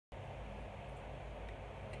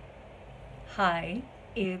Hi,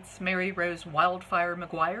 it's Mary Rose Wildfire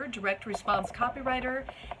Maguire, direct response copywriter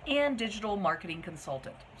and digital marketing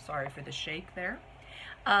consultant. Sorry for the shake there.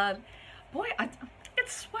 Uh,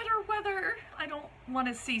 it's sweater weather. I don't want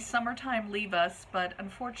to see summertime leave us, but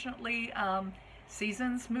unfortunately,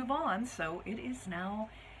 seasons move on, so it is now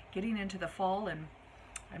getting into the fall, and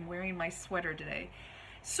I'm wearing my sweater today.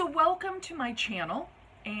 So welcome to my channel,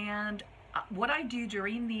 and what I do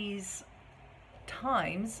during these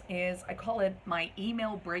times is I call it my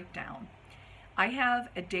email breakdown. I have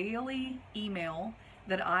a daily email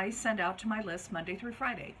that I send out to my list Monday through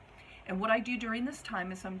Friday. And what I do during this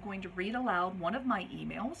time is I'm going to read aloud one of my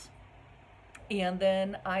emails, and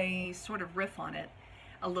then I sort of riff on it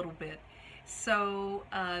a little bit. So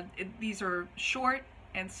these are short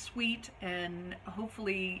and sweet, and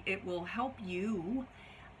hopefully it will help you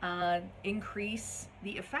increase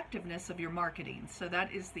the effectiveness of your marketing. So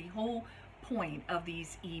that is the whole point of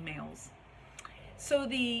these emails. So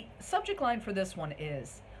the subject line for this one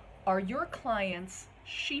is, are your clients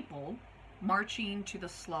sheeple marching to the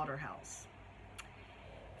slaughterhouse?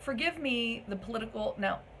 Forgive me the political,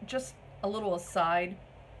 now just a little aside,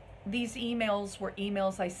 these emails were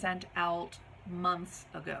emails I sent out months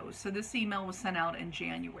ago. So this email was sent out in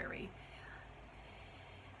January.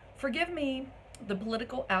 Forgive me the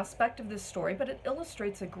political aspect of this story, but it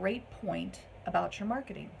illustrates a great point about your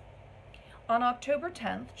marketing. On October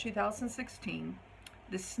 10th, 2016,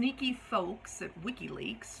 the sneaky folks at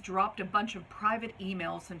WikiLeaks dropped a bunch of private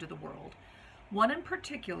emails into the world. One in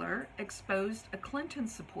particular exposed a Clinton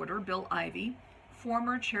supporter, Bill Ivey,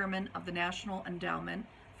 former chairman of the National Endowment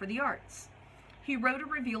for the Arts. He wrote a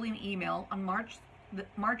revealing email on March the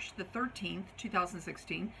 13th,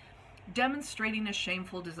 2016, demonstrating a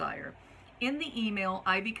shameful desire. In the email,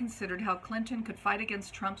 Ivey considered how Clinton could fight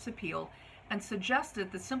against Trump's appeal and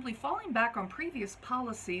suggested that simply falling back on previous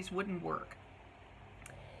policies wouldn't work.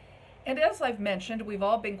 And as I've mentioned, we've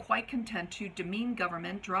all been quite content to demean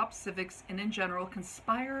government, drop civics, and in general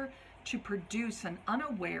conspire to produce an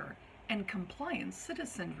unaware and compliant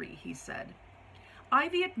citizenry, he said.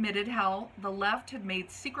 Ivey admitted how the left had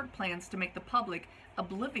made secret plans to make the public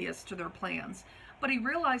oblivious to their plans, but he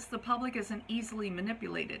realized the public isn't easily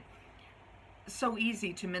manipulated. So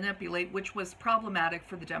easy to manipulate, which was problematic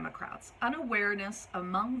for the Democrats. Unawareness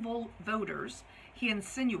among voters, he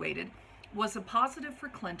insinuated, was a positive for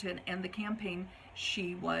Clinton and the campaign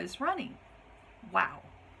she was running. Wow.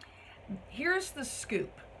 Here's the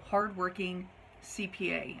scoop, hardworking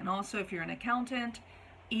CPA. And also if you're an accountant,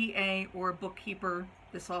 EA, or a bookkeeper,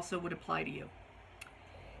 this also would apply to you.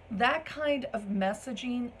 That kind of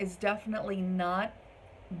messaging is definitely not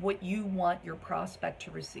what you want your prospect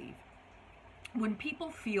to receive. When people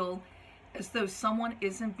feel as though someone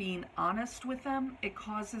isn't being honest with them, it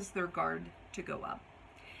causes their guard to go up.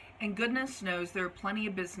 And goodness knows there are plenty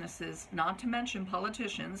of businesses, not to mention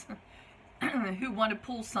politicians, who want to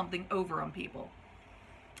pull something over on people.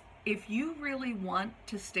 If you really want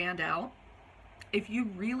to stand out, if you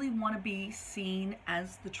really want to be seen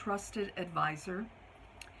as the trusted advisor,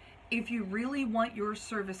 if you really want your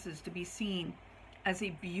services to be seen as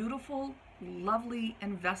a beautiful, lovely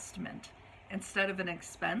investment instead of an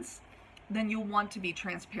expense, then you'll want to be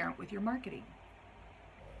transparent with your marketing.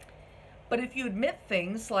 But if you admit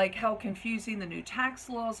things like how confusing the new tax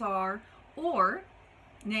laws are, or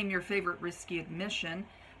name your favorite risky admission,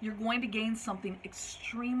 you're going to gain something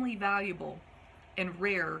extremely valuable and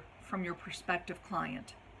rare from your prospective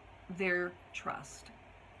client: their trust.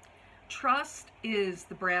 Trust is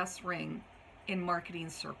the brass ring in marketing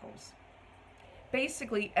circles.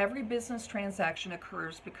 Basically, every business transaction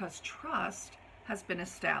occurs because trust has been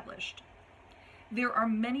established. There are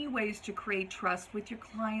many ways to create trust with your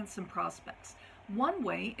clients and prospects. One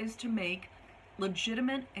way is to make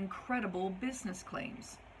legitimate and credible business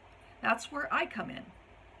claims. That's where I come in.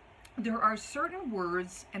 There are certain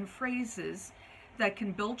words and phrases that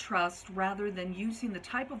can build trust rather than using the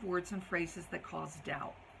type of words and phrases that cause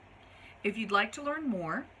doubt. If you'd like to learn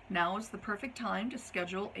more, now is the perfect time to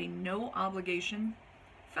schedule a no-obligation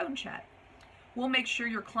phone chat. We'll make sure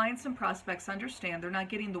your clients and prospects understand they're not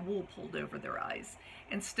getting the wool pulled over their eyes.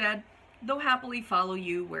 Instead, they'll happily follow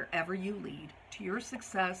you wherever you lead. To your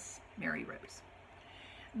success, Mary Rose.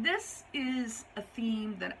 This is a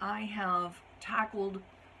theme that I have tackled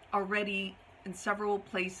already in several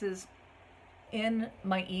places in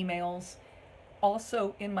my emails,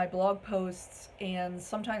 also in my blog posts, and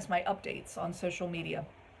sometimes my updates on social media.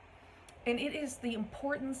 And it is the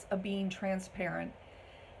importance of being transparent.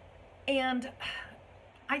 And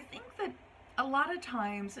I think that a lot of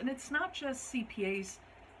times, and it's not just CPAs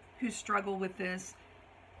who struggle with this,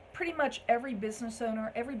 pretty much every business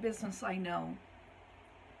owner, every business I know,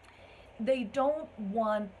 they don't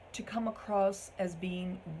want to come across as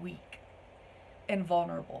being weak and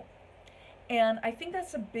vulnerable. And I think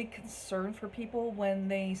that's a big concern for people when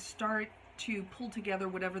they start to pull together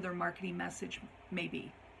whatever their marketing message may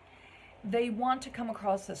be. They want to come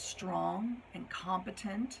across as strong and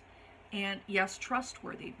competent and, yes,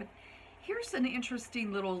 trustworthy. But here's an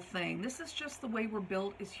interesting little thing. This is just the way we're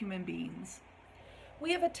built as human beings.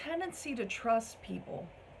 We have a tendency to trust people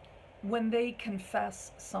when they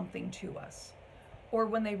confess something to us, or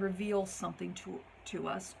when they reveal something to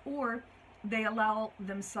us, or they allow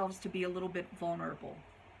themselves to be a little bit vulnerable.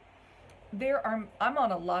 I'm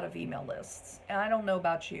on a lot of email lists, and I don't know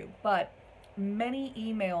about you, but many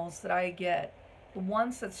emails that I get, the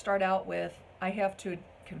ones that start out with, I have to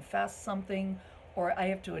confess something, or I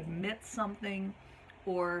have to admit something,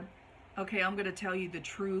 or, okay, I'm going to tell you the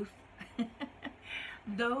truth.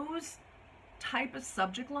 Those type of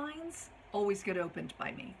subject lines always get opened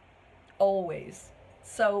by me. Always.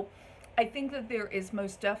 So I think that there is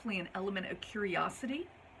most definitely an element of curiosity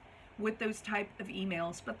with those type of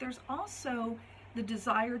emails, but there's also the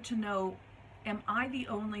desire to know, am I the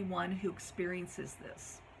only one who experiences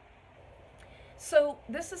this? So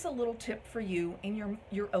this is a little tip for you in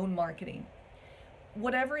your own marketing.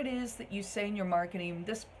 Whatever it is that you say in your marketing,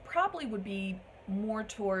 this probably would be more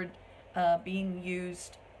toward being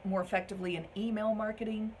used more effectively in email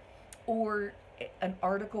marketing or an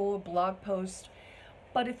article, a blog post.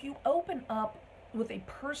 But if you open up with a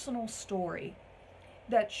personal story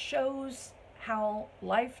that shows how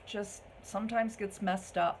life just sometimes gets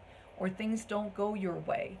messed up or things don't go your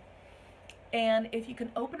way, and if you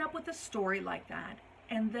can open up with a story like that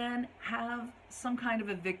and then have some kind of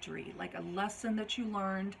a victory, like a lesson that you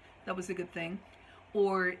learned that was a good thing,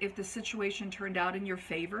 or if the situation turned out in your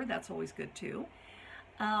favor, that's always good too.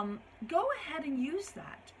 Go ahead and use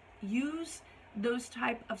that. Use those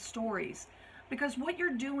type of stories, because what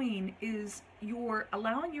you're doing is you're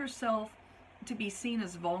allowing yourself to be seen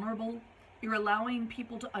as vulnerable. You're allowing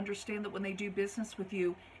people to understand that when they do business with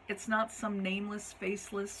you, it's not some nameless,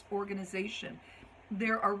 faceless organization.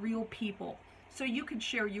 There are real people. So you could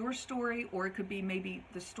share your story, or it could be maybe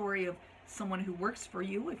the story of someone who works for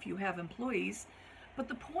you if you have employees. But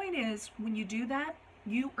the point is, when you do that,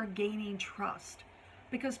 you are gaining trust,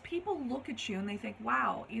 because people look at you and they think,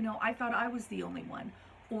 wow, I thought I was the only one,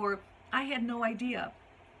 or I had no idea.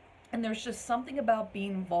 And there's just something about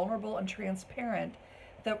being vulnerable and transparent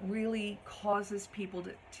that really causes people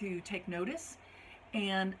to take notice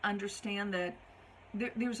and understand that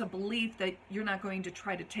there's a belief that you're not going to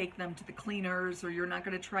try to take them to the cleaners, or you're not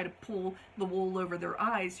going to try to pull the wool over their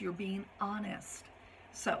eyes. You're being honest.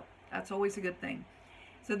 So that's always a good thing.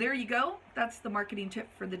 So there you go. That's the marketing tip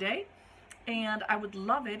for the day. And I would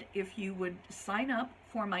love it if you would sign up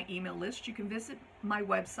for my email list. You can visit my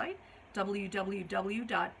website,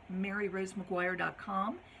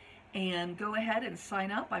 www.maryrosemaguire.com, and go ahead and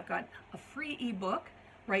sign up. I've got a free ebook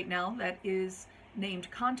right now that is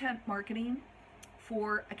named Content Marketing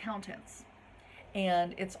for Accountants.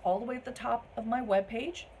 And it's all the way at the top of my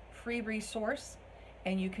webpage, free resource.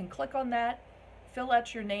 And you can click on that, fill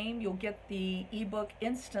out your name. You'll get the ebook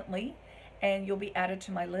instantly, and you'll be added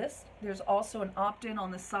to my list. There's also an opt-in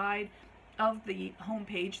on the side of the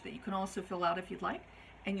homepage that you can also fill out if you'd like,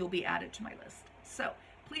 and you'll be added to my list. So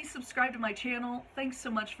please subscribe to my channel. Thanks so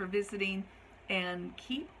much for visiting, and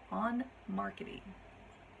keep on marketing.